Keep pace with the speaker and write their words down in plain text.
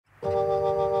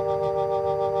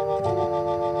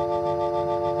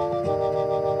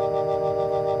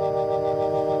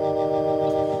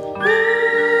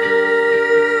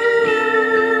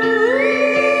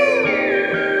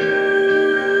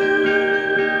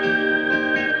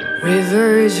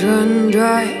Rivers run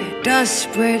dry, dust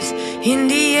spreads in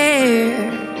the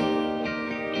air.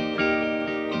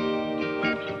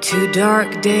 2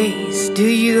 dark days, do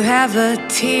you have a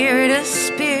tear to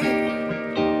spare?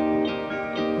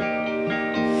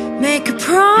 Make a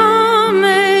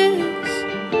promise,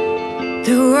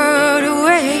 the world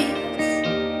awaits.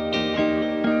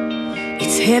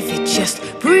 It's heavy just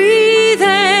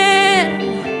breathing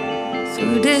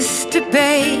through this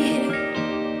debate.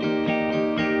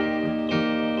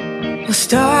 Well,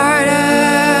 start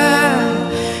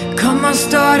come on,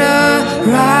 start a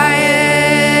riot.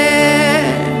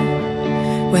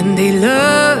 When they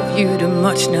love you too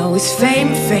much, now it's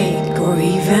fame, fake, or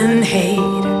even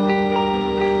hate.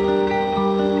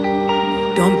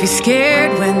 Don't be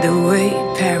scared when the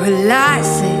weight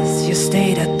paralyzes your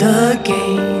state at the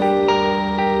gate.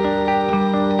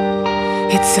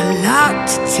 It's a lot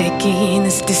to take in,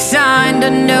 it's designed to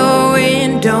know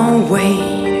it, don't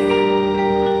wait.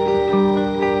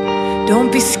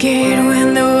 Don't be scared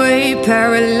when the weight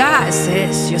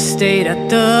paralyzes your state at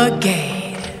the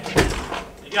gate.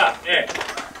 Les gars,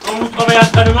 quand vous travaillez à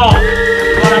l'entraînement,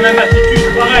 dans la même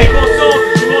attitude, pareil, concentre,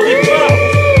 tout le monde est fort.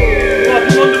 Tout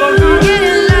le monde devant le but.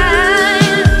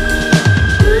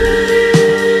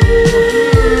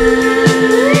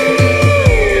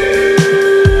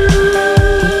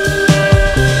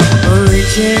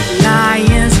 Rigid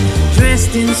lions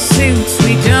dressed in suits,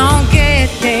 we don't get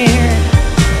there.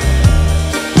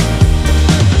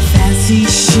 Fancy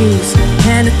shoes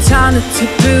and a ton of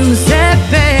taboos.